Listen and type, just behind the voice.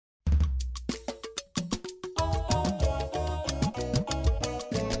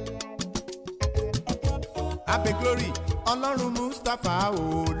Abe glory, Ọlọ́run Mustapha o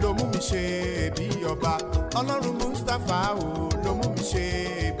ló mú mi ṣe bí ọba. Ọlọ́run Mustapha o ló mú mi ṣe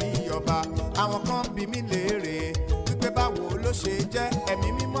bí ọba. Àwọn kan bí mi léèrè wípé báwo ló ṣe jẹ́, ẹ̀mí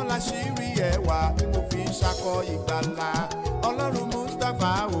mímọ́ láṣírí ẹwà tí mo fi ń ṣakọ ìgbàlà. Ọlọ́run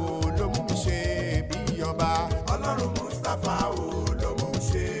Mustapha o ló mú mi ṣe bí ọba. Ọlọ́run Mustapha o ló mú mi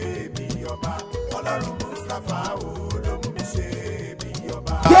ṣe bí ọba. Ọlọ́run Mustapha o ló mú mi ṣe bí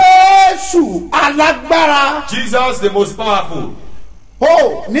ọba. Jésù alágbára. Jesus the most powerful.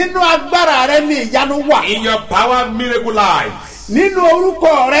 Oh, nínú agbára rẹ ni ìyanu wà. In your power, miracle lies. Nínú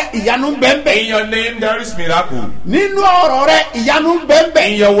orúkọ rẹ ìyanu bẹ́ẹ̀nbẹ́. In your name, there is miracle. Nínú ọ̀rọ̀ rẹ ìyanu bẹ́ẹ̀nbẹ́.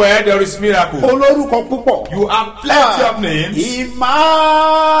 In your word, there is miracle. Olórúkọ púpọ̀. You have plenty of names.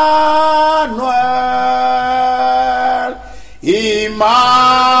 Emmanuel,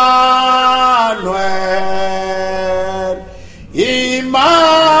 Emmanuel, Emmanuel,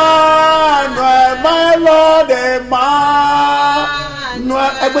 my Lord, Emmanuel.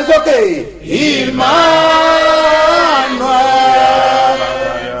 Ẹgbẹ́ sókè. Emmanuel,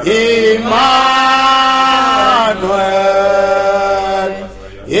 Emmanuel,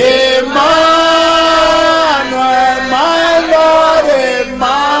 Emmanuel, my Lord,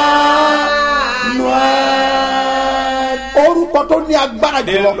 Emmanuel. Orúkọ tó ní agbára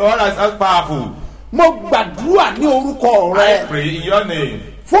The jùlọ. Lord is as powerful. Mo gbàdúrà ní orúkọ I rẹ pray in your name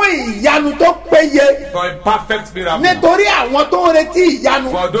fún ìyanu tó péye for a perfect miracle. nítorí àwọn tó ń retí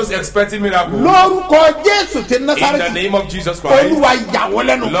ìyanu For those expecting miracle. lórúkọ Jésù ti In the Násárẹ́tì. name of Jesus Christ. Olúwa yà wọ́n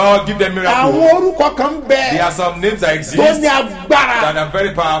lẹ́nu. Lord, give them miracle. Àwọn orúkọ kan There bẹ are some names that exist tó ní that agbára are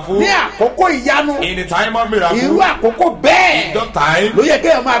very powerful. ní àkókò ìyanu. In the time of Irú miracle, àkókò bẹ́ẹ̀ that time, ló yẹ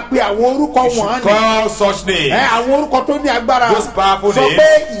kéèyàn máa pe àwọn orúkọ you should wọ̀nyí. call such names. Àwọn orúkọ tó ní agbára. Those powerful Sọ names. pé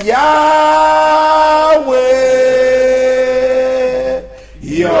Yahweh,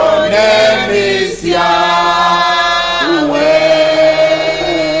 your name is Yahweh.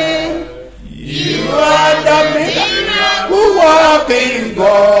 You are the miracle working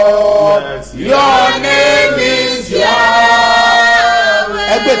God. Your name is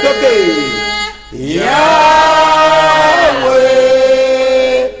Yahweh. Ẹgbẹ́ sókè.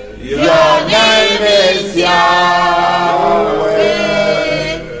 Yahweh, your name is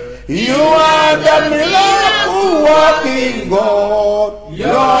Yahweh. You are the miracle working God.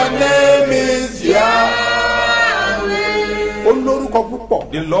 Your name is Yahweh. Olórúkọ púpọ̀.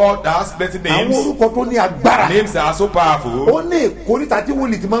 The Lord has plenty Àwọn names. orúkọ tó ní agbára. Names that are so powerful. Ó ní ìkórìtà tí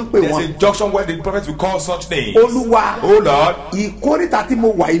wòlíì ti máa ń pè There's a wọ́n. junction where the prophet will call such names. Olúwa, Oh Lord, ìkórìtà tí mo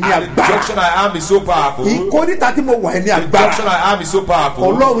wà yìí ní and the agbára. junction I am is so powerful. The Ìkórìtà tí mo wà yìí ní junction agbára. I am is so powerful.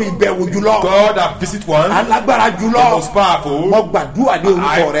 Ọlọ́run ìbẹ̀wò jùlọ. God that visit one, the Alágbára jùlọ. most powerful. Mo gbàdúrà ní orúkọ I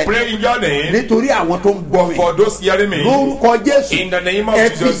rẹ. pray in your name Nítorí àwọn tó ń gbọ́ mi. for those hearing me. Lórúkọ Jésù. In the name of Ẹ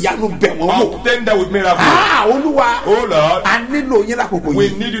fi Jesus, ìyanu bẹ̀ wọ́n wò. obtain them with miracle. Olúwa. Oh Lord, A nílò yín lákòókò we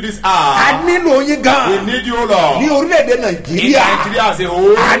yìí. need you this A hour. nílò yín gan. We need you, oh Lord. Ní orílẹ̀-èdè In Nàìjíríà. Nigeria as a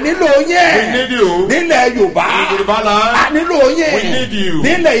whole, A nílò we yín. need you. Nílẹ̀ Yorùbá. In Yoruba A land, nílò we yín. need you.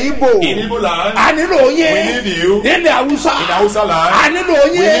 Nílẹ̀ Ìgbò. In Igbo land, A nílò yín. we need you. Nílẹ̀ Haúsá. In Hausa A land, nílò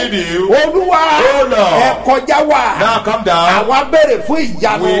yín. we need you. Olúwa. Oh Lord. Ẹ kọjá wá. now come down. Àwa béèrè fún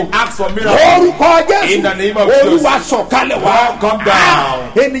ìyanu. We ask for miracle. Orúkọ Jésù. In the name of Jesus. Olúwa sọ̀kalẹ̀ wá. Lord, come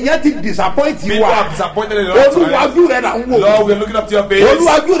down. Ènìyàn ti disappoint People wa. are disappointed in the Lord. Olúwàjú rẹ̀ là ń wò. Lord, we are looking up to your face.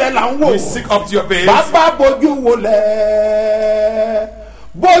 Olúwàjú rẹ̀ là ń wò. We seek up to your face. Bàbá bojú wọlé.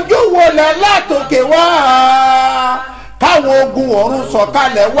 Bojú wọlé látòkè wá. Káwọn ogun ọ̀run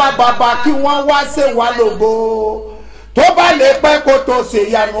sọ̀kalẹ̀ wá bàbá kí wọ́n wá ṣe wá lógo. Tó bá lè pẹ́ kó tó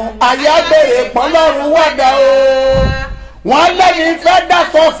ṣèyanu, àyà bèrè pọ́lọ́run wàdà o. Wọ́n lẹ́yìn fẹ́ dá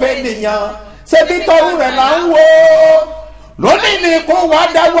sọ́fẹ̀ nìyàn. Ṣebí tọrú rẹ̀ là ń wò. Lónìí ni kó wá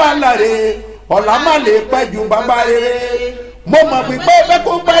dá wàhálà rẹ̀. Ọ̀la má lè pẹ́ ju bàbá rere. Mo mọ̀ pípé bẹ́ẹ̀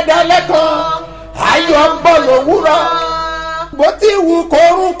kó pẹ́ dalẹ́ kan. Ayọ̀ ń bọ̀ lówùrọ̀. Bó ti wù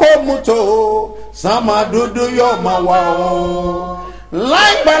kórúkọ mu tó. Sánmà dúdú yóò máa wà o.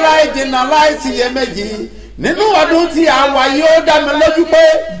 Láìpẹ́ láì jìnnà láì síyèméjì. Nínú ọdún tí a wà yóò dá mi lójú pé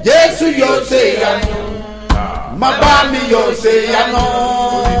Jésù yóò ṣe ìyanu. Bàbá mi yóò ṣe ìyanu.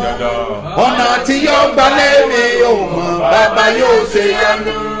 Ọ̀nà tí yóò gbalẹ̀ mi yóò mọ̀. Bàbá yóò ṣe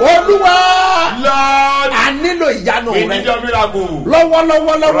ìyanu. Olúwa. Lord, A nílò ìyanu we need rẹ. your miracle. Lọ́wọ́lọ́wọ́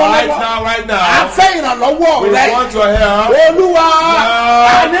Right lọ́wọ́lọ́wọ́. now, right A now. fẹ́ ìrànlọ́wọ́ We rẹ. want your help. Olúwa. Lord,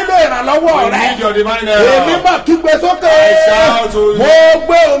 A nílò ìrànlọ́wọ́ we rẹ. need your your divine help. èmi mà kígbe sókè. I shout to you. mo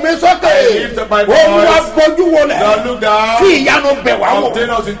gbé omi sókè. I lift up my voice. Olúwa gbójú wọlẹ̀. Lord, look down. fi ìyanu bẹ̀ wá wò. Obtain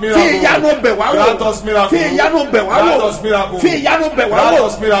us with fi miracle. ìyanu bẹ̀ wá wò. Grant us miracle. fi ìyanu bẹ̀ wá Grant wò. us miracle. fi ìyanu bẹ̀ wá Grant wò.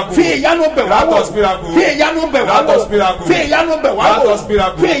 us miracle. fi ìyanu bẹ̀ wá Grant wò. us miracle. fi ìyanu bẹ̀ wá Grant wò. us miracle. fi ìyanu bẹ̀ wá Grant wò. us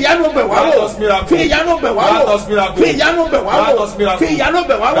miracle. fi ìyanu bẹ̀ wá Grant wò. us miracle. fi ìyanu bẹ̀ wá Grant wò. us miracle. fi ìyanu bẹ̀ wá Grant wò. us miracle. fi ìyanu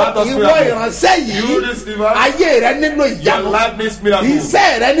bẹ̀ wá wò. Grant us ìwọ miracle. ìránṣẹ́ yìí You this divine. ayé rẹ nínú Your ìyanu life needs miracle.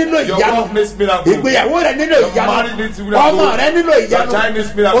 iṣẹ́ rẹ nínú Your ìyanu work needs miracle. ìgbéyàwó rẹ nínú Your ìyanu marriage needs miracle. ọmọ rẹ nínú Your ìyanu child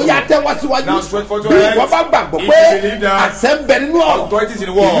needs miracle. ó yá tẹ́wọ́ síwájú Now stretch forth your bí hands. ìwọ bá gbàgbọ́ If pé you believe that àṣẹ ń bẹ nínú ọ̀rọ̀ authority is in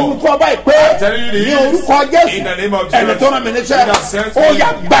the world. ìlú kọ́ báyìí pé I'm telling you this. ní orúkọ Jésù In the name of Jesus. ẹni tó rán mi níṣẹ́ In that sense, ó yá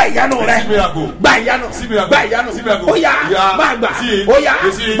gba ìyanu rẹ receive miracle. gba ìyanu Receive miracle. gba ìyanu Receive miracle. ó yá Yeah. máa gbà Receive. ó yá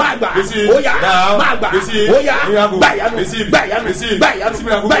Receive. máa gbà Receive. ó yá Now. máa gbà Receive. ó yá Miracle. gba ìyanu Receive. gba ìyanu Receive. gba ìyanu Receive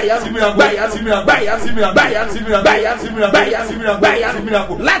miracle. gba ìyanu Receive miracle. gba ìyanu Receive miracle. gba ìyanu Receive miracle. gba ìyanu Receive miracle. gba ìyanu Receive miracle. gba ìyanu Receive miracle. gba ìyanu Receive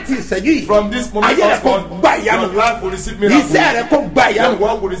miracle. láti ìṣẹ́jú yìí From this moment ayé rẹ kó onward, gba ìyanu your life will receive miracle. iṣẹ́ rẹ kó gba Your ìyanu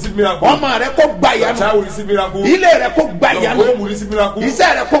work will receive miracle. ọmọ rẹ kó gba Your ìyanu child will receive miracle. ilé rẹ kó gba Your ìyanu home will receive miracle. iṣẹ́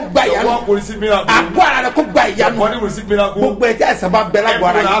rẹ kó gba Your ìyanu work will receive miracle. àgọ́ ara rẹ kó gba Your ìyanu body will receive miracle. gbogbo ẹ̀jẹ̀ àìsàn bá bẹ lágọ̀ọ́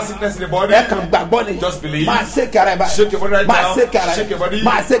ara Everyone yìí has sickness in the body. ẹ kàn gbàgbọ́ ni Just believe. máa ṣe kẹrẹ báyìí Shake your body right máa now. ṣe kẹrẹ Shake your body.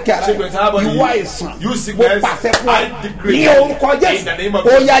 máa ṣe kẹrẹ Shake your entire body. ìwọ àìsàn You mo sickness. pàṣẹ fún I ọ decree. ní orúkọ In the Jésù name of ó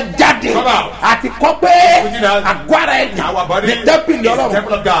Jesus. yá jáde Come out. àti kọ́ pé Within us. àgọ́ ara ẹ̀ Our body ní tẹ́pìlì is the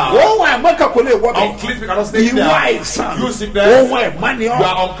temple of God. ọlọ́run òun àmọ́kà kò lè wọ́ bẹ̀ Unclean we cannot stay ìwọ there. àìsàn You sickness. ohun ẹ̀mọ́ ni ọ́ You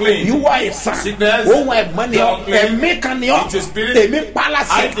are unclean. ìwọ àìsàn Sickness. ohun ẹ̀mọ́ ni You ọ́ are unclean. ẹ̀mí kan ni ọ́ It's a spirit. èmi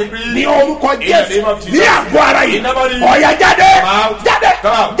pálásẹ̀ I decree. ní orúkọ In the Jésù name of Jesus. ní àgọ́ ara yìí In the body. ọ̀yà jáde Come out. jáde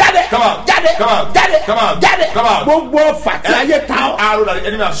Come out. jáde Come out. jáde Come out. jáde Come out. jáde Come out. gbogbo fàtí ayé ta ọ́ Arrow that the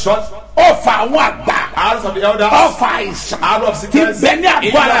enemy has shot. ọ̀fà àwọn àgbà Arrows of the elders. ọ̀fà àìsàn Arrow of ti sickness. bẹ ní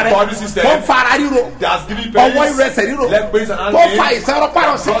àgọ́ ara In rẹ your body system. tó ń fara ríro That has given pains. ọwọ́ ìrẹsẹ̀ ríro Leg pains and hand tó pains. fa àìsàn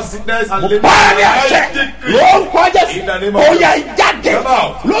rọpárọsẹ̀ Cross sickness and báyìí àṣẹ lórúkọ In the name Jésù of ó yá Jesus. jáde Come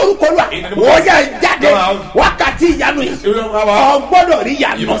out. lórúkọ Olúwa In the name of ó Jesus. yá jáde Come out. wákàtí ìyanu yìí You don't have a- ọgbọ́dọ̀ rí You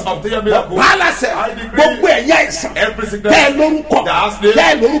ìyanu must obtain your miracle. pálásẹ̀ I decree. gbogbo ẹ̀yà àìsàn Every sickness. tẹ́ lórúkọ that has name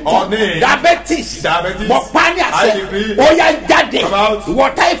tẹ́ lórúkọ or name. diabetes Diabetes. mọ̀ pání àṣẹ I decree. ó yá jáde Come out. ìwọ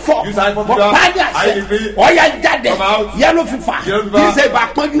typhoid You typhoid mọ̀ fever. pání I àṣẹ decree. ó yá jáde Come out. yellow fever Yellow fever. kì í ṣe ibà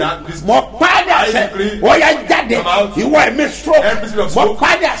pọ́njú That is- mọ̀ pání I àṣẹ decree. ó yá jáde Come out. ìwọ ẹ̀mí stroke Every spirit of mọ̀ stroke.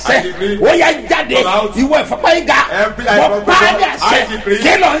 pání I àṣẹ decree. ó yá jáde Come out. ìwọ ìfapá ìga Every high mọ̀ blood pání pressure. àṣẹ I decree.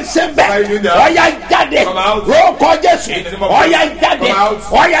 kí ló ń ṣe I bẹ́ẹ̀ do that. ó yá jáde Come out. lórúkọ Jésù In the name of ó yá Jesus. jáde Come out.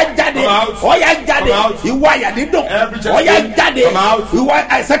 ó yá jáde Come out. ó yá jáde Come out. ìwọ àyà dídùn Every chest ó yá pain. jáde Come out. ìwọ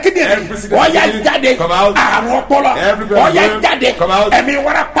àìsàn kíndìnrín Every sickness ó yá kidney. jáde Come out. àrùn ọpọlọ Every ó yá brain. jáde Come out. ẹ̀mí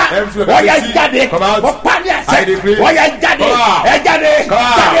wárápá Every spirit of ó yá epilepsy. jáde Come out. ó pa ní I àṣẹ decree. ó yá jáde Come out. ẹ jáde Come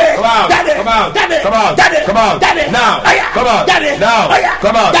out. jáde Come out. jáde Come out. jáde Come out. jáde Come out. jáde Now. ọ̀yá Come out. jáde Now. ọ̀yá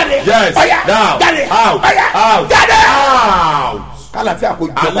Come out. jáde Yes. ọ̀yá Now. jáde Out. ọ̀yá Out. jáde. Out. kálàfíà kò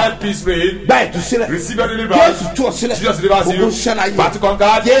And jọba let peace reign. gba ìtúsílẹ̀ Receive your deliverance. Jésù tú ọ sílẹ̀ Jesus delivers you. ogun ṣẹlẹ̀ ayé Battle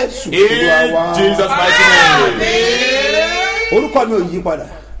conquered. Jésù In Olúwa wa. Jesus' mighty name. orúkọ mi ò yí padà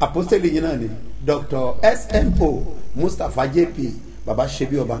apostoli yìí náà ni Dr. SMO Mustapha JP baba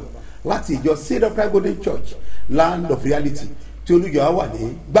ṣebí ọba láti ìjọ Seed of Christ Golden Church Land of Reality tí olùjọ wà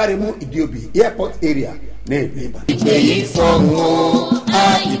ní Gbáremú Ìdíòbí airport area ní ìlú Ìbàdàn. ìpè yìí fọ̀hún o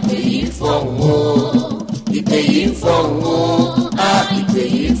ìpè yìí fọ̀hún o ìpè yìí fọ̀hún o ìpè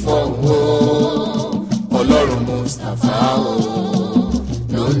yìí fọ̀hún o ọlọ́run Mustapha o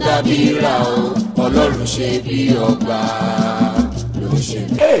ló ń dábìrà o ọlọ́run ṣe bí ọba ló ń ṣe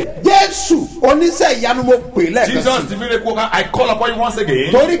bí. Jésù oníṣẹ́ ìyanu mo pè lẹ́ẹ̀kan Jesus sí the miracle worker, I call upon you once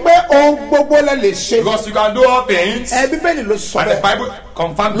again. torí pé ohun gbogbo lẹ lè ṣe Because you can do all things. ẹ Bíbélì ló sọ And the bẹ́ẹ̀ Bible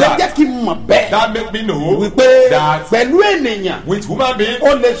confirms lè jẹ́ that. kí n mọ̀ bẹ́ẹ̀ That make me know wípé that pẹ̀lú ènìyàn with human being,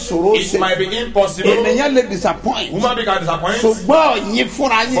 ó lè ṣòro it ṣe might be impossible. ènìyàn lè disappoint Human being can disappoint. ṣùgbọ́n yín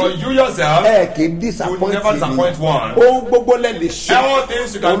fúnra But yín you yourself, ẹ kì í you disappoint never disappoint one. ohun gbogbo lẹ lè ṣe All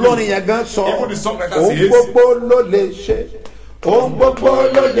things you can do. olórin yẹn gan sọ Even the songwriter ohun says, gbogbo ló lè ṣe ohun gbogbo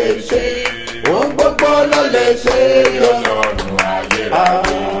ló lè ṣe ohun gbogbo ló lè ṣe Ọlọ́run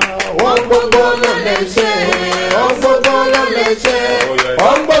ayérayé. ohun gbogbo ló lè ṣe ohun gbogbo ló lè ṣe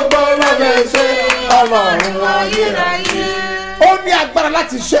ohun gbogbo ló lè ṣe Ọlọ́run ayérayé. ó ní agbára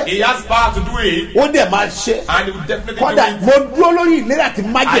láti ṣe He has power to do it, ó dẹ̀ máa ṣe and he will definitely kódà do it. mo dúró lórí ìlérí àti I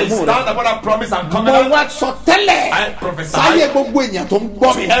májèmú rẹ stand upon that promise and mo covenant. wá sọ tẹ́lẹ̀ I prophesy sáyé gbogbo èèyàn tó ń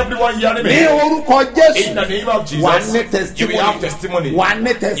gbọ́ mi to everyone hearing ní me. orúkọ In the Jésù name of wà Jesus, ní you will have testimony. wà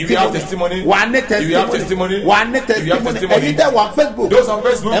ní You will have testimony. wà ní You will have testimony. wà ní You will have testimony. ẹ̀yin tẹ́ wà Facebook Those on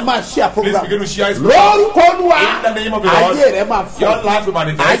Facebook, ẹ máa share please program begin to share his program. lórúkọ Olúwa In the name of the Lord, ayé rẹ máa your fọ life will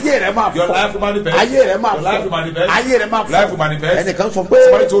manifest. ayé rẹ máa Your fọ life will manifest. ayé rẹ máa Your life fọ will manifest. ayé rẹ máa Life will fọ manifest. ẹnìkan sọ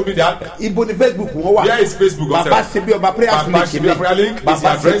Somebody pé told me that. ibo ni Facebook wọn wà. Where is Facebook? baba sebi ọba prayers Baba link Sebi Prayer Link is the baba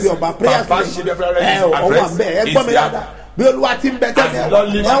address. sebi ọba prayers Baba link Sebi Prayer Link is the ọwọ́ address. àbẹ̀ ẹ Is gbọ́ mi the- dáadáa bí olúwa ti ń bẹ As the tẹ́lẹ̀ Lord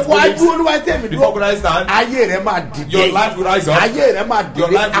lives ẹ and wá lives, ju olúwa tẹ̀mí before dúró Christ stand, ayé rẹ máa your dìde life will rise up. ayé rẹ máa Your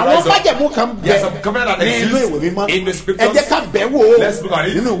dìde life will àwọn rise up. májẹ̀mú kan There are bẹ some covenant that ní inú exist ìwé mímọ́ in the ẹ scriptures. jẹ́ ká bẹ̀ wò Let's look at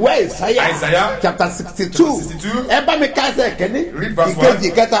it. nínú ìwé Isaiah Isaiah chapter 62 62. ẹ bá mi ká ẹsẹ̀ kẹ́ni Read verse ìkejì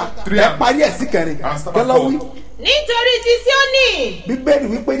 1, kẹta 3 ẹ and- parí ẹ̀ sí kẹrin and start kẹlọ́ at wí. 4. nítorí ti Síónì bíbélì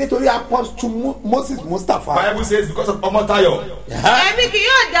wípé nítorí apọ́sù Moses Mustapha Bible says because of Omotayo, èmi kì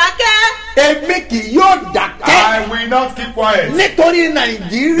yóò dákẹ́ èmi kì yóò dákẹ́ I will not keep quiet. nítorí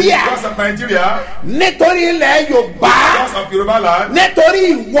Nàìjíríà Because of Nigeria, nítorí ilẹ̀ Yorùbá because of Yoruba land,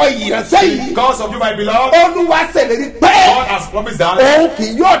 nítorí ìwọ ìránṣẹ́ yìí because of you, my beloved, Olúwa ṣèlérí pé God has promised that, òun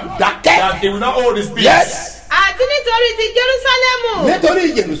kì yóò dákẹ́. that He will not hold His peace. Yes. àti nítorí ti Jerúsálẹ́mù nítorí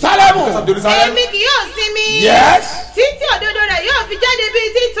Because Jerúsálẹ́mù. of Jerusalem, èmi kì yóò sinmi Yes. títí òdodo rẹ̀ yóò fi jáde bíi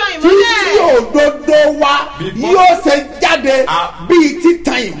títan títí ìmọ́lẹ̀ òdodo wa Before- yóò ṣe jáde bíi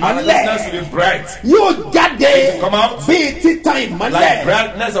títan and ìmọ́lẹ̀ righteousness will be bright, yóò jáde come out bíi títan like ìmọ́lẹ̀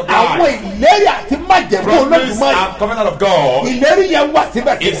brightness of àwọn light. ìlérí àti májẹ̀mú Promise Olódùmarè and covenant of God ìlérí yẹn wà is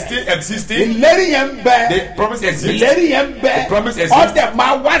síbẹ̀síbẹ̀ still existing. ìlérí yẹn ń bẹ The promise exists, ìlérí yẹn ń bẹ The promise exists. ọdẹ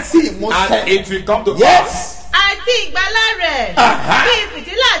máa wá sí ìmúṣẹ. and it will come to Yes. pass. àti ìgbàlà rẹ̀ Aha. bíi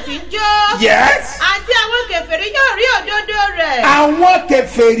fìtílà tí ń jó Yes. àti àwọn kèfèrí yóò rí òdodo rẹ̀ àwọn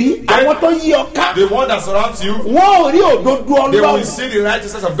kèfèrí àwọn tó yí ọ ká The one that surrounds you, wọn ò rí òdodo they will Ọlọ́run see the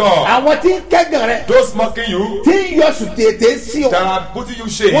righteousness of God. àwọn tí ń kẹ́gàn rẹ Those mocking you, tí ń yọ sùtètè sí that ọ are putting you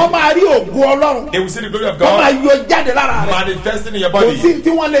shame, wọ́n máa rí ògo Ọlọ́run they will see the glory of wọ́n máa God yọ jáde lára rẹ manifesting in your kò body. sí tí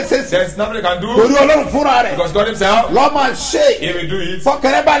wọ́n lè ṣe sí There's nothing they can do torí Ọlọ́run fúnra rẹ because God Himself, lọ́ máa ṣe He will do it.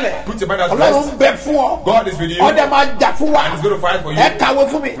 fọkẹrẹ balẹ̀ Put your mind at Ọlọ́run rest. ń bẹ fún ọ God is with you ọdẹ máa jà fún wa and He's going to fight for you. ẹ kàwé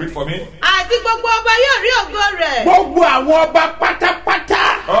fún mi Read for me. àti gbogbo ọba yóò rí ògo rẹ̀ gbogbo àwọn ọba pátápátá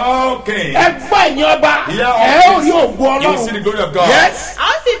Okay. ẹ gbọ́ ẹ̀yin ọba Here ẹ all ó rí ògo You will see the Ọlọ́run glory of God. yes a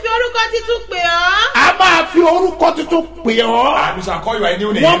ó sì fi orúkọ titun pè ọ́ a máa fi orúkọ tuntun pè ọ́ And we shall call you a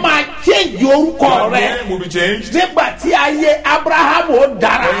new name. wọ́n máa change orúkọ Your rẹ name will be changed. nígbà tí ayé Abrahamu ó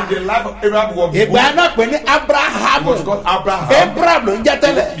dára When the life of Abraham was ìgbà good, náà pè ní he Abrahamu was called Abraham. Abraham ló ń jẹ́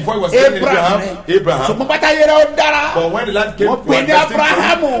tẹ́lẹ̀ Before he was named Abraham, ni Abraham. ṣùgbọ́n pátá yẹrẹ ó dára But when the life came Wọ́n to pè ní manifesting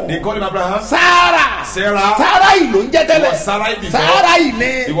Abrahamu. fruit, they called him Abraham. Sarah Sarah. Sarai ló ń jẹ́ tẹ́lẹ̀ It was Sarai before. Sarai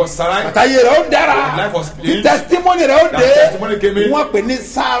ni It was Sarai. pátá yẹrẹ ó dára The life was tí changed. testimony rẹ ó That dé testimony came in. wọ́n pè ní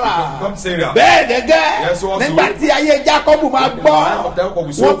Sarah Come Sarah. bẹ́ẹ̀ gẹ́gẹ́ Yes, also. nígbà tí ayé Jacob máa The gbọ́ life of Jacob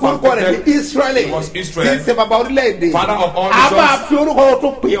was so wọ́n kúrúkọ rẹ̀ ní perfected. Israeli It was Israel. tí ń ṣe bàbá orílẹ̀-èdè Father of all a nations. máa fi orúkọ tó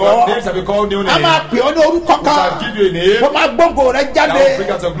pè Your ọ́ name shall be called new a name. máa pè ọ́ ní orúkọ We kan shall give you a name wọ́n máa gbógo rẹ that jáde will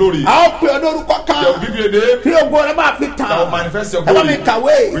bring out your glory. a ó pè ọ́ ní orúkọ kan They will give you a name tí ògo rẹ máa fi tàn that will manifest your ẹ bá mi glory.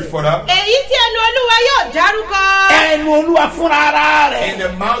 kàwé Read further. èyí tí ẹnu Olúwa yóò dárúkọ ẹnu Olúwa fúnra ara In the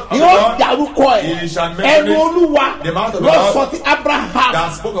rẹ̀ mouth of yóò God dárúkọ ẹ̀ He shall mention ẹnu it. Olúwa The mouth of ló God sọ ti Abraham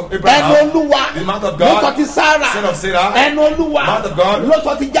that spoke of ẹnu Abraham. Olúwa The mouth of ló God, sọ ti Sarah son of Sarah. ẹnu Olúwa Mouth of God ló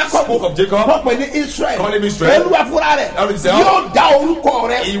sọ ti Jacob spoke of Jacob. wọ́n pè ní Israel Call him Israel. Olúwa fúnra rẹ̀ Out himself. yóò dá orúkọ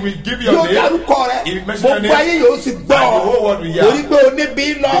rẹ̀ He will give you yóò your name. dárúkọ rẹ̀ He will mention your gbogbo name. ayé yóò sì gbọ́ And the whole world will hear. torí pé oníbi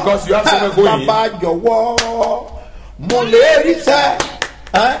lọ Because you have somewhere going. bàbá jọ̀wọ́ mo lè rí sẹ́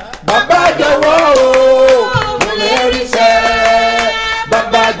bàbá jọ̀wọ́ o mo lè rí sẹ́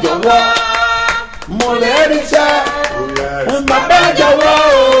bàbá jọ̀wọ́ mo lè rí sẹ́ bàbá jọ̀wọ́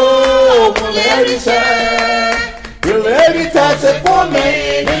o mo lè rí sẹ́ ìlérí tẹ́ ṣe fún mi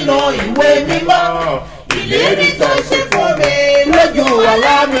nínú ìwé mímọ́ ìlérí tẹ́ ṣe fún mi lójú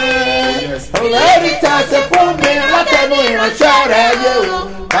àlá mi ìlérí tẹ́ ṣe fún mi látẹnu ìránṣẹ́ rẹ̀ yé o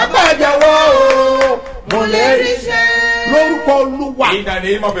bàbá jọ̀wọ́ o mo lè rí sẹ́ lórúkọ Olúwa In the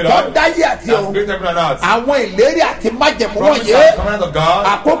name of the tó Lord. dáyé àti That's ọ̀run great heaven and earth. àwọn ìlérí àti májẹ̀mú Promise wọ̀nyé and covenant of God.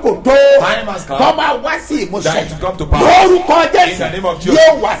 àkókò tó Time has come. tó máa wá sí ìmúṣẹ That it will come to pass. lórúkọ In the Jésù name of Jesus.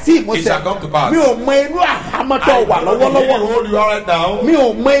 yóò wá sí It ìmúṣẹ shall come to pass. mi ò mọ inú àhámọ́tọ́ wà I don't know the lọ́wọ́lọ́wọ́ hole you are right now. mi ò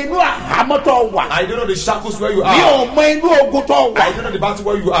mọ inú àhámọ́tọ́ wà I don't know the shackles where you mi ò are. mọ inú ogun tó wà I don't know the battle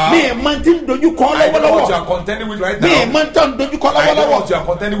where you are. mi ì mọ tí ń dojúkọ I don't know what you lọ́wọ́lọ́wọ́ are contending with right mi ì now. mọ tí ń dojúkọ I don't know lọ́wọ́lọ́wọ́ what you are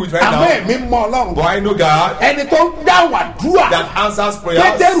contending with right àmọ́ now. èmi mọ Ọlọ́run But I know God ẹni tó ń dáhùn àdúrà that answers prayers.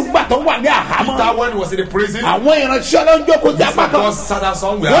 Pétérù gbà tó wà ní àhámọ́ Peter, when he was in the prison, àwọn ìránṣẹ́ Ọlọ́run jókòó sí apá kan God sat down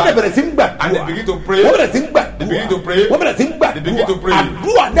somewhere wọ́n lè bẹ̀rẹ̀ sí ń and they gbàdúrà begin to pray. wọ́n bẹ̀rẹ̀ sí ń They begin to gbàdúrà pray. wọ́n bẹ̀rẹ̀ sí ń They begin to pray. gbàdúrà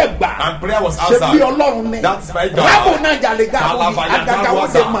àdúrà dẹ̀ gbà And prayer was ṣe bí answered. Ọlọ́run ní That's my God. rábò náà jalè gáàbò ní agagawo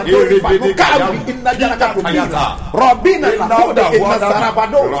ṣe mà lórí ìfànú káàbì iná jára káàbò bí rọ̀bì náà làkúrò iná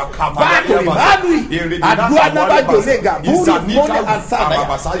sarabado fáàkì ìbánu àdúrà náà bá jòlè gà búrú mọ́ni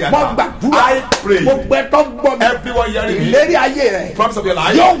àṣàbẹ̀ mọ́ gbàdúrà gbogbo ẹ̀tọ́ gbọ́ mi Everyone hearing me. ìlérí ayé rẹ̀ Promise of your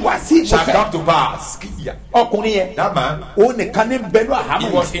life yóò wá sí shall ìmúṣẹ come to pass. Yeah. ọkùnrin yẹn That man, òun nìkan ní bẹnu he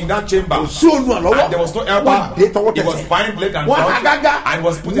àhámọ́ was in that chamber. sí olùrànlọ́wọ́ And there was no wọ́n helper. dé tọwọ́ He was tẹsẹ̀ bind leg and wọ́n throat, agaga and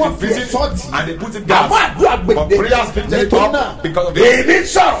was put in wọ́n fi prison, sọ́ọ̀tì and they put him gas. àwọn àdúrà But gbèdé prayers lifted it nítorí up náà because of this. èmi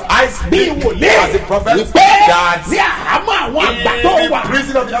sọ̀rọ̀ I bí speak wòlé as a prophet wípé that ní àhámọ́ àwọn àgbà tó in wà the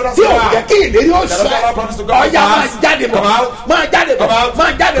prison of the elders tí ò were, yẹ kí ìlérí ó that sọ the Lord promised to come to ọ̀yà máa pass. jáde bọ̀ Come out. máa jáde bọ̀ Come out.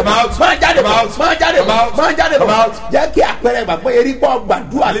 máa jáde Come bọ̀ out. máa jáde Come bọ̀ out. máa jáde Come bọ̀ out. máa jáde Come bọ̀ out. jẹ́ kí àpẹẹrẹ ìgbàgbọ́ erí bọ́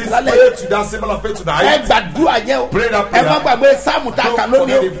gbàdúrà Please lálẹ́ pray to that symbol of faith ẹ tonight. gbàdúrà yẹn o Pray that ẹ prayer. má gbàgbé sáàmù tá a kà Don't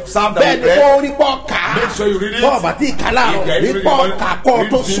lónìí forget the psalm o that bẹ́ẹ̀ we ni read. kó rí pọ̀ kà á Make sure you read it. bọ́ọ̀ bá ti kà If láàárọ̀ you are rí reading pọ̀ it, kà kọ́ ọ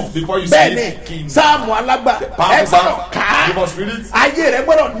tó read it sùn before you bẹ́ẹ̀ sleep. ni King. sáàmù alágbà ẹ Powerful gbọ́dọ̀ psalm. kà á You must read it. ayé rẹ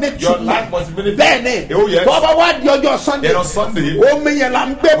gbọ́dọ̀ Your nítumọ̀ life must be meaningful. bẹ́ẹ̀ ni Oh, yes. bọ́ọ̀ bá wá di ọjọ́ sunday Then on Sunday, omi yẹn la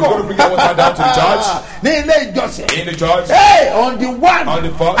ń gbé bọ̀ we're going to bring the water down to the church. ní ilé ìjọsìn in the church, hey on the one On the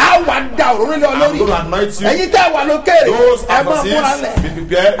first, a wà da òróró lé ọ I'm lórí going to anoint you. ẹ̀yin tẹ́ wà lókèrè Those ẹ máa múra overseas, lẹ̀ be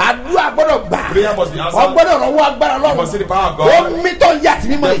prepared. àdúrà gbọ́dọ̀ gbà Prayer must be answered. ọgbọ́dọ̀ rọwọ́ agbára You must see the power of God. omi tó yà sí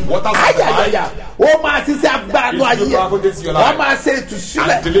mímọ́ The waters of the ayayaya ó máa ṣiṣẹ́ agbára nù It will ayé be powerful days in your life. wọ́n máa ṣe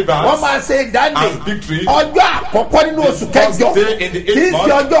ìtúsílẹ̀ And deliverance. wọ́n máa ṣe ìdáǹdè And victory. ọjọ́ àkọ́kọ́ nínú oṣù The first kẹjọ day in the kì í eighth ṣe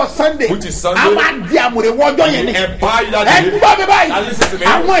month, ọjọ́ sunday which is Sunday. a máa di àmùrè wọ́jọ́ yẹn ni Empower you that ẹ day. gbọ́ mi báyìí Now listen to me.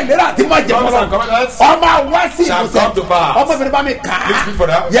 àwọn ìlera àti máa jẹ Promise fọlọ́ and covenants ọmọ àwa sí shall ìmúṣẹ come to pass. ọmọbìnrin bá mi kà á Please speak for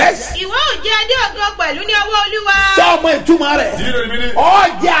that. yes ìwọ ò jẹ adé ògo pẹ̀lú ní ọwọ́ olúwa. sọ ọmọ ìtumọ̀ rẹ̀ Do you know the meaning?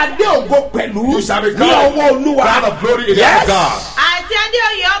 ọjà adé ògo pẹ̀lú You shall be ní crowned ọwọ́ olúwa crown of glory in the hand of God. àti adé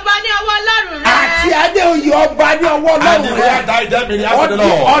oyè ọba ní ọwọ́ ọlọ́run rẹ. àti adé oyè ọba ní ọwọ́ And the ọlọ́run Lord rẹ̀ died them in the hand of the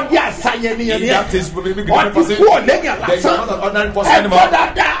Lord. ọdí àṣàyàn nìyẹn In nìyẹn that is maybe the ọtí person. kú ọ̀lẹ́yìn There is lásán not an ordinary person ẹ̀kọ́ anymore.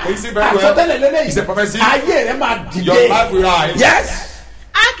 dáadáa Can you see very well? àsọtẹ́lẹ̀ It's a lélẹ́yìn prophecy. ayé rẹ̀ máa Your dìde life will rise. yes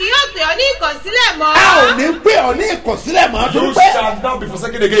a kì yóò pè ọ́ ní ìkọ̀sílẹ̀ mọ́. a ò ní pé ọ ní ìkọ̀sílẹ̀ mọ́ tó You pé shall not be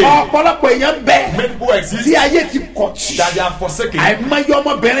forsaken again. ọ̀pọ̀lọpọ̀ èèyàn bẹ̀ Many people exist tí ayé ti kọ̀ tì that they are forsaken. àìmọye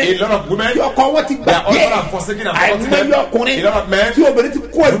ọmọbìnrin A lot of women, tí ọkọ wọn ti their gbàgbé husband are forsaken and forgotten àìmọye them. ọkùnrin A lot of men, tí obìnrin ti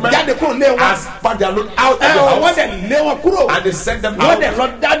kó ẹrù women jáde kúrò lé wọn has packed their load out of the wọ́n house dẹ̀ lé wọn kúrò and they sent them wọ́n out. dẹ̀ lọ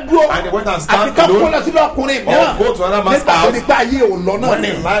dá dúró And they went and stand àti ká alone. kó lọ sí ọkùnrin Or mìíràn go to another man's nígbà tó house. ní pé ayé ò lọ náà When ni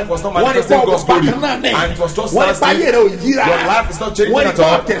your life was not wọ́n ní manifesting pé God's ọgbà glory, kan náà ni and it was just wọ́n ní pé standing, ayé rẹ̀ ò yíra your life is not changing wọ́n ní at pé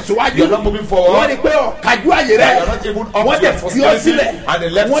all. ọ̀tẹ̀síwájú You're not moving forward. wọ́n ní pé ọ̀kájú ayé rẹ̀ That you're not even up wọ́n to dẹ̀ your fi ọ́ prosperity, sílẹ̀ and they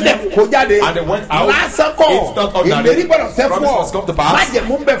left wọ́n you, dẹ̀ kó jáde and they went out. lásán kọ́ It's not ordinary. ìlérí gbọ́dọ̀ sẹ́ fún Promise ọ must come to pass.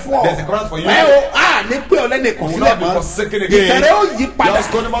 májẹ̀mú ń bẹ fún ọ There's a covenant for you. ẹ o a ní pé ọlẹ́ni kò will sílẹ̀ not be mọ́ forsaken again. ìtẹ̀rẹ̀ ó yí padà Your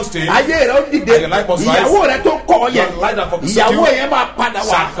story must change. ayé rẹ̀ ó dìde And your life must rise. ìyàwó rẹ̀ tó kọ̀ ọ́ yẹn Your life that forsook ìyàwó you yẹn máa padà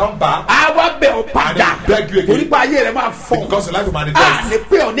wá shall come back. àwa bẹ̀ ọ́ padà And he beg you again. torí pé ayé rẹ̀ máa fọ̀ Because your life will a manifest. ní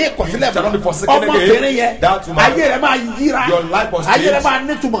pé ọ̀ ní ìkọ̀sílẹ̀ You shall not be mọ́ forsaken ọmọbìnrin again. yẹn That woman. ayé rẹ̀ máa yíra Your life must ayé rẹ̀ change. máa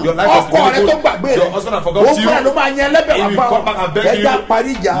nítumọ̀ Your life must be ọkọ rẹ̀ tó meaningful. gbàgbé Your rẹ̀ husband that forgot òun you. fúnra ló máa yẹn lẹ́bẹ̀ He wá will bá come back and beg ẹja you.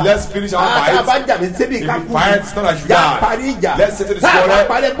 parí ìjà Let's finish our fight. àtàbà jàmí sébi If ká we kú fight, it's not like you já die. parí ìjà Let's settle this táàbà quarrel.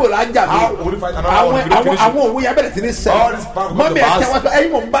 parí bò lá jàmí How will we fight another one? We don't finish it. àwọn òun yẹn bẹ̀rẹ̀ sí ní sẹ́yìn All this power will mọ́mí come to ẹ̀ pass. tẹ́wọ́ sọ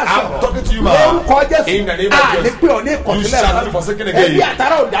ẹ̀yin mò ń bá I'm talking to you, man. lórúkọ Jésù In the name of a ní Jesus. pé ọ̀ ní You ìkọ̀sílẹ̀ shall not be forsaken again. ẹbí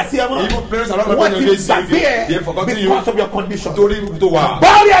àtàrà ò dá sí ẹ mọ́ Even parents are not wọ́n going ti against gbàgbé you. ẹ They have forgotten you. because of your condition Torí tó wà.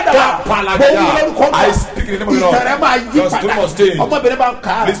 bọ́ọ̀lì ẹ̀dá Palagaya. gbòòrò lórúkọ I speak in the name of the Lord. ìtẹ̀rẹ̀ máa yí Your story must change. padà ọmọbìnrin bá ń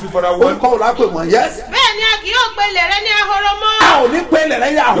kà á Please speak for that woman. orúkọ wò lápè wọ́n yẹ́sì bẹ́ẹ̀ ni a kì yóò pe ilẹ̀ rẹ ní ahoro mọ́. a ò ní pé ilẹ̀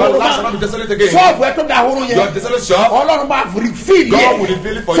lẹ́yìn Your àhóró life shall not be náà desolate again. ṣọ́ọ̀bù ẹ tó da ahóró Your yẹn desolate shop. ọlọ́run máa fi fíìlì God will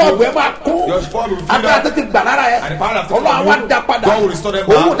reveal it for you. ṣọ́ọ̀bù ẹ máa kún Your shop will fill agbára up. tó ti gbà lára yẹ And the power of the ọlọ́run á dá padà God will restore them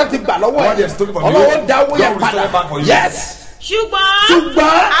back. owó tó ti gbà lọ́wọ́ What they ẹ have stolen from you, ọlọ́run dá owó God yẹn will restore them back for padà you. yes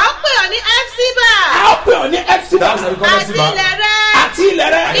ṣùgbọ́n a ó pè ọ́ ní ẹ́fṣíbà a ó pè ọ́ ní ẹ́fṣíbà That's how we call àti Epsiba. ilẹ̀ rẹ àti ilẹ̀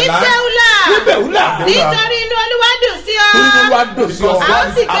rẹ ní Bẹ́úlà Bẹ́úlà. nítorí inú olúwa dùn sí ọ. torí mo wá dùn sí ọ a ó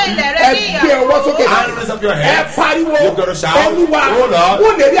sì gbé ilẹ̀ rẹ ẹ ní gbé ọwọ́ sókè And raise up your ẹ head. pariwo You gotta shout. olúwa Oh, Lord. mo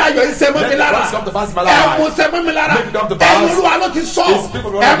lè rí ayọ̀ yìí sẹ́mọ́ mi Let lára the words come to pass in my ẹ life. mú sẹ́mọ́ mi lára Make it come to ẹ pass. mú olúwa ló ti sọ It's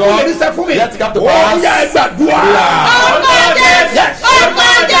people from ẹ mú God. lè rí sẹ́ fún mi Let it come to ó pass. yá ẹ gbàdúrà. orúkọ Jésù Yes. orúkọ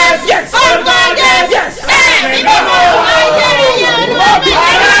Jésù Yes. orúkọ Jésù Yes. ẹ̀mí mímọ́ ayé ìyá olúwa bí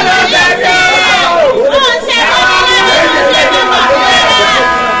ọlọ́run Jésù ó ṣe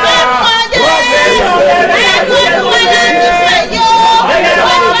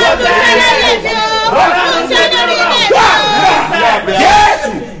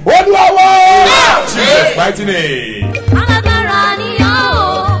Jésù olúwa wọ. Jesus' mighty name. Alágbára ni ọ́ o,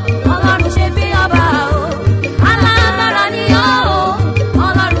 Ọlọ́run ṣe bí ọba o. Alágbára ni ọ́ o,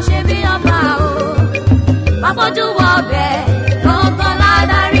 Ọlọ́run ṣe bí ọba o. Bàbójú wọ ọbẹ̀, lọ́gán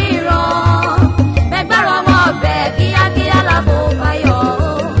ládàrí rán. Bẹ́gbàrún ọmọ ọbẹ̀ kíákíá làbò fàyọ̀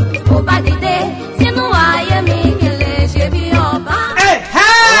o. Ó bá dìde sínú ayé mi kí n lè ṣe bí ọba.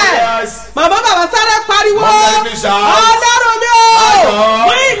 Yes. Bàbá sáré pariwo. One day, shout. Ọlọ́run mi o. My God.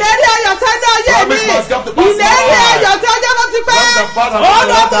 Fún ìlérí ayọ̀ tẹ́lẹ̀ ayé mi. Promise must come to pass in my Ìlérí life. ayọ̀ tí ọjọ́ ló ti pẹ́. Promise of fast and ó pray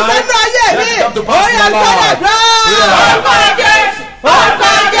lọ all mú the sẹ́nu time. ayé Let mi it come to ó pass in yà our sọ́dọ̀ life. dùn. Yeah. orúkọ jésù orúkọ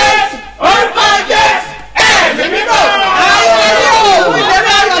jésù orúkọ jésù ẹ̀mí mímọ́. ayé yóò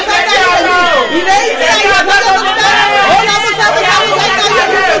ìlérí ayọ̀ sẹ́nu ayé mi ìlérí ayọ̀ sẹ́nu ayé mi ó lọ mú sẹ́nu ayé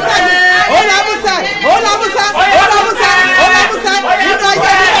mi ó lọ mú sẹ́nu ó lọ mú sẹ́nu ó lọ mú sẹ́nu ó lọ mú sẹ́nu nínú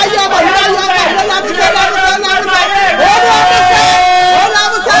ayé ọmọ nínú ayé ọmọ ó lọ mú sẹ́nu ó lọ mú sẹ́nu ó lọ mú sẹ́nu ó lọ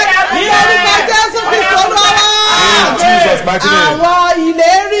mú sẹ́nu ní orúkọ Jésù Kristi Olúwa wa. In Jesus' mighty name. àwọn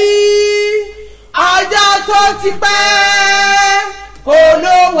ìlérí ọjọ́ tó ti pẹ́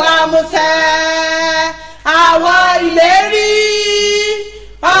Olúwa mú ṣẹ. àwọn ìlérí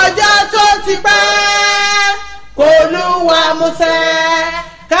ọjọ́ tó ti pẹ́ Olúwa mú ṣẹ.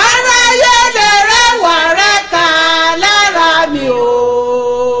 káráyé lè rẹwà rẹ kà lára mi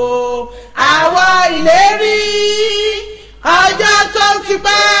o. àwọn ìlérí ọjọ́ tó ti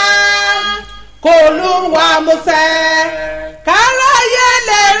pẹ́ Olúwa mú ṣẹ. káráyé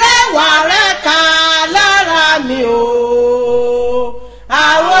lè rẹwà rẹ kà lára mi o.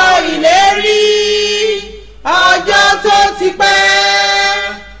 àwọn ìlérí ọjọ́ tó ti pẹ́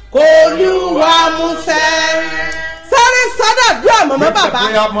Olúwa mú ṣẹ. sáré sádà dúró mọ̀mọ́ bàbá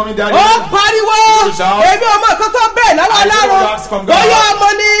ó pariwo èmi ọmọ kan tó bẹ́ẹ̀ lọ́wọ́ Ọlọ́run bóyá ọmọ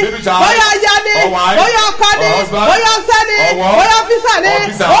ni bóyá aya ni bóyá ọkọ ni bóyá ọ̀sẹ̀ ni bóyá ọ́fíìsà ni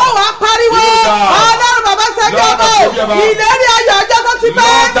ó wà pariwo Ọlọ́run bàbá sẹ́jọ́ ọmọ ìlérí ayọ̀ ọjọ́ tó ti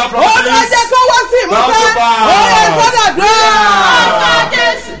pẹ́ Olúwa jẹ́ kó wá sí ìmúṣẹ ó yẹ sádà dúró. orúkọ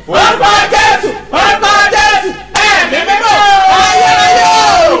jésù orúkọ jésù orúkọ jésù ẹ̀mí mímọ́. ayérayé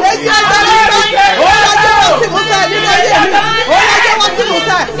ìrètí ọjọ́ nígbà ó lọ́jọ́ wá sí ìmúṣẹ nínú ayé mi ó lọ́jọ́ wá sí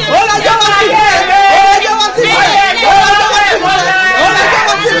ìmúṣẹ ó lọ́jọ́ wá sí ìmúṣẹ ó lọ́jọ́ wá sí ìmúṣẹ ó lọ́jọ́ wá sí ìmúṣẹ ó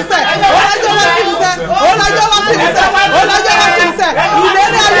lọ́jọ́ wá sí ìmúṣẹ ó lọ́jọ́ wá sí ìmúṣẹ ó lọ́jọ́ wá sí ìmúṣẹ ó lọ́jọ́ wá sí ìmúṣẹ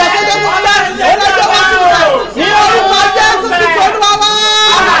ìlérí ayọ̀ tó jẹ́ fún mi ó lọ́jọ́ wá sí ìmúṣẹ ní orúkọ Jésù Kristi Olúwa wa.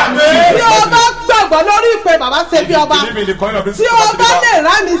 tí o bá gbàgbọ́ lórí ìpè bàbá ṣe bí ọba tí o bá lè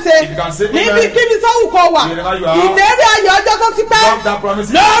rá mi ṣe níbi kíbi sọ́wù kọ wà ìlérí ayọ̀ ọjọ́ tó ti pẹ́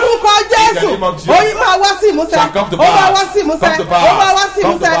lórúkọ Jésù oyin máa wá sí ìmúṣẹ ó máa wá sí ìmúṣẹ ó máa wá sí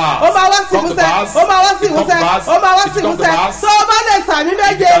ìmúṣẹ ó máa wá sí ìmúṣẹ ó máa wá sí ìmúṣẹ ó máa wá sí ìmúṣẹ tí o bá lè sàmì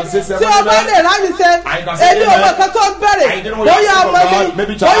méje tí o bá lè rá mi ṣe èmi ò mọ nǹkan tó ń bẹ̀rẹ̀ bóyá ọmọ ni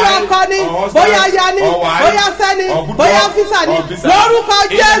bóyá ọkọ ni bóyá aya ni bóyá sẹ́ni bóyá ọ́fíìsà ni lórúkọ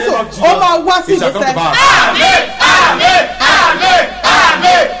Jésù ó máa wá sí ìmúṣẹ. àmín àmín àmín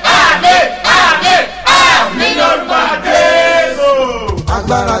àmín àmín àmín àmín lórúkọ jésù.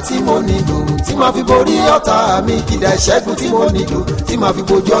 agbára tí mo nílò tí màá fi borí ọ̀tá mi kìdá ìṣẹ́gun tí mo nílò tí màá fi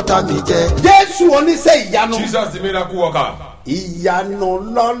bojú ọ̀tá mi jẹ. Jésù oníṣẹ́ ìyanu. Jesus the miracle worker. ìyanu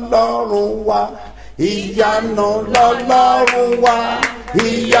lọ́lọ́run wa ìyanu lọ́lọ́run wa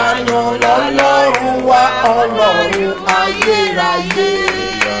ìyanu lọ́lọ́run wa ọlọ́run ayérayé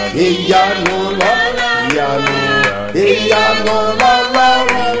ìyanu ìyanu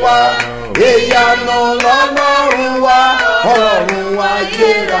lọ́lọ́run wa ìyanu lọ́lọ́run wa ọlọ́run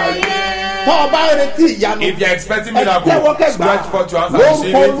ayérayé. tọ́ ọ bá retí ìyanu. If you are expecting miracle, stretch forth your hands and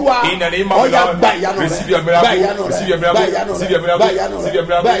receive it. In the name of the Lord, receive your miracle, receive your miracle, receive your miracle, receive your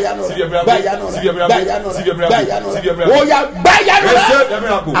miracle, receive your miracle, receive your miracle, receive your miracle, receive your miracle. Oya gbáyanu rẹ. Receive the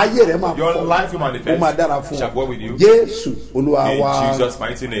miracle. Ayé rẹ máa Your fọ. life will manifest. Ó máa dára fún Shall ọ. go with you. Jésù Olúwa wa. In Jesus'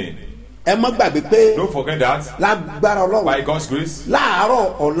 mighty name. Ẹ má gbàgbé pé Don't forget that lágbára by Ọlọ́run God's grace,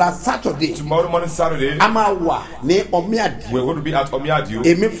 láàárọ̀ ọ̀la Sátọ̀dé tomorrow morning Saturday, a máa wà ní Ọmíàdì. we're going to be at Omiadio.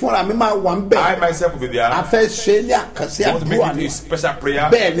 Èmi fúnra mi máa wà ń bẹ̀. I myself will be there. A fẹ́ ṣe ní àkànṣe I want to make àdúrà it ni. a special prayer.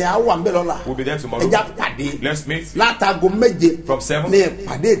 Bẹ́ẹ̀ ni a wà ń bẹ̀ lọ́la. We'll be there tomorrow. Ẹja pàdé. Let's meet. Látago méje From 7. ní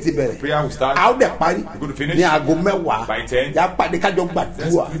ìpàdé ti bẹ̀rẹ̀. Prayer will start. A ó dẹ̀ parí We're going to finish ní aago mẹ́wàá. by 10. Ya pàdé kájọ Let's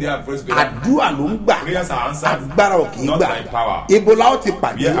gbàdúrà. do there and praise God. Àdúrà ló ń gbà. Prayers are answered. Agbára ò kì í Not gbà. by power. Ibo la ó ti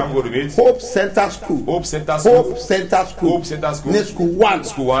pàdé. Where I'm going to meet. Hope Center School. Hope Center School. Hope Center School. Hope Center School. Ní School 1.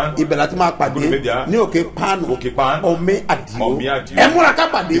 School 1. Ibẹ̀ la ti máa pàdé. Good media. Ní Òkè Pánù. Òkè Pánù. Omi Àdìó. Omi Àdìó. Ẹ múra ká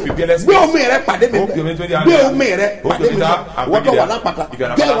pàdé. If you be less Gbé space. omi rẹ pàdé mi Hope you bẹ̀. meet with the Gbé other. omi rẹ Hope pàdé you mi meet bẹ̀. her and Wọ́n bring tó it wà there. lápáta. If you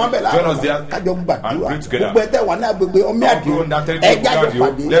are Jẹ́ not wọn bẹ̀ join us there. láàárọ̀. Kájọ And gbàdúrà. pray together. Gbogbo ẹ̀tẹ̀ wà ní agbègbè Omi All Àdìó. people in that territory, Ẹja jọ Omi Àdìó.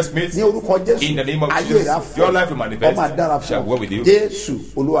 pàdé. Let's meet. Ní orúkọ Jésù. In the name of Ayé Jesus. rẹ̀ á fọ́. Your life will manifest. Ó máa dára fún Shall ọ. go with you. Jésù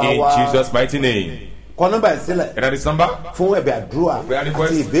Olúwa In wa. Jesus' mighty name. Kọ nọ́mbà ẹ̀ sílẹ̀ And that is number. fún ẹ̀bẹ̀ àdúrà Prayer àti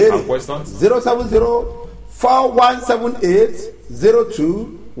requests ìbéèrè and questions.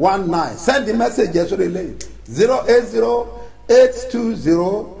 070-4178-0219. Send the message, 080-820-8888.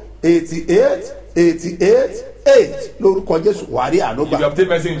 080-820-8888. lórúkọ Jésù wàá rí ànúgbà If you obtain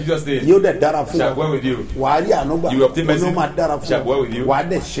mercy in Jesus' name, yóò dẹ̀ dára fún shall well with you. wàá rí ànúgbà You obtain mercy, olóò máa dára shall fún well with you. wàá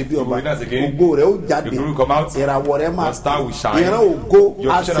dẹ̀ ṣe bí ọba You will not again. ògo rẹ̀ ó jáde Your glory will come out. ìràwọ̀ rẹ̀ máa Your star will shine. ìran ògo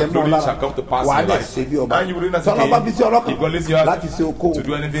Your vision of àṣẹmọ́ glory lára shall come to pass wàá in your dẹ̀ life. ṣe bí ọba And you will not tọ́lá bá bí sí again. If God leads you ọlọ́kàn out láti ṣe okòwò to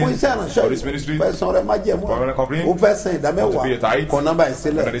do anything fún iṣẹ́ ìránṣẹ́ for this ministry, fẹ́ san rẹ̀ má jẹ̀mú for an offering, ó fẹ́ san ìdá to mẹ́wàá pay a tithe, kọ nọ́mbà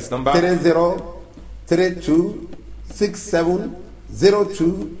ìsílẹ̀ and this number,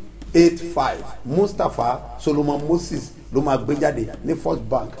 3032670285 Mustapha Solomon Moses ló máa gbé jáde ní First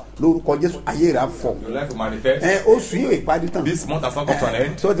Bank lórúkọ Jésù ayé rẹ̀ á fọ́. your life will manifest. Oṣù yóò ìparí tán. This month has not come to an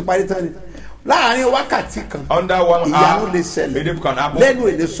end. tí wọ́n ti parí tán ni láàrin wákàtí kan Under 1 ìyanu hour, lè ṣẹlẹ̀ miracle can happen. lẹ́nu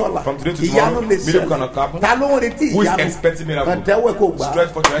èdè sọ́la From today to ìyanu tomorrow, lè miracle can ṣẹlẹ̀ happen. ta ló ń retí Who is ìyanu expecting miracle? kan tẹ́wọ́ kó gbà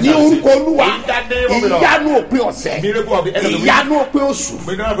Stretch forth your hands ní and orúkọ receive. Olúwa In the name of the Lord. ìyanu òpin ọ̀sẹ̀ Miracle of the end of the week. ìyanu òpin oṣù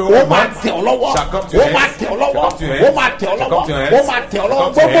Miracle of ó the máa month tẹ̀ ọ́ lọ́wọ́ shall come to ó your máa hands. tẹ̀ ọ́ Shall lọ́wọ́ come to your ó hands. máa tẹ̀ ọ́ Shall lọ́wọ́ come to your ó hands. máa tẹ̀ ọ́ Shall lọ́wọ́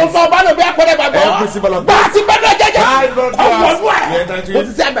come to your gbogbo hands. sọ ọba lóbi akọ́lẹ̀ gbàgbọ́ Every symbol of bá a God. ti bẹ́ẹ̀ jẹ́jẹ́ I don't do ọmọ us. ọdún We enter into ẹ̀ o it.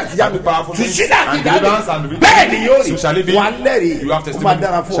 ti sẹ́ àgbà tíyanu And the powerful tù things sí náà and ti dáadé deliverance and victory. bẹ́ẹ̀ ni yóò rí So shall it be. wà lẹ́rìí You have ó testimony. máa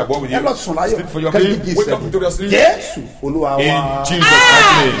dára fún Shall go ọ with ẹ you. lọ sùn láyọ̀ Sleep for your kẹ́lí pain. jí Wake up sẹ́yìn victoriously. Jésù Olúwa In wa Jesus'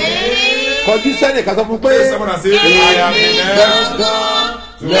 mighty name. kọjú sẹ́ni kan sọ fún pé Someone has said, I am in heaven. Let's go.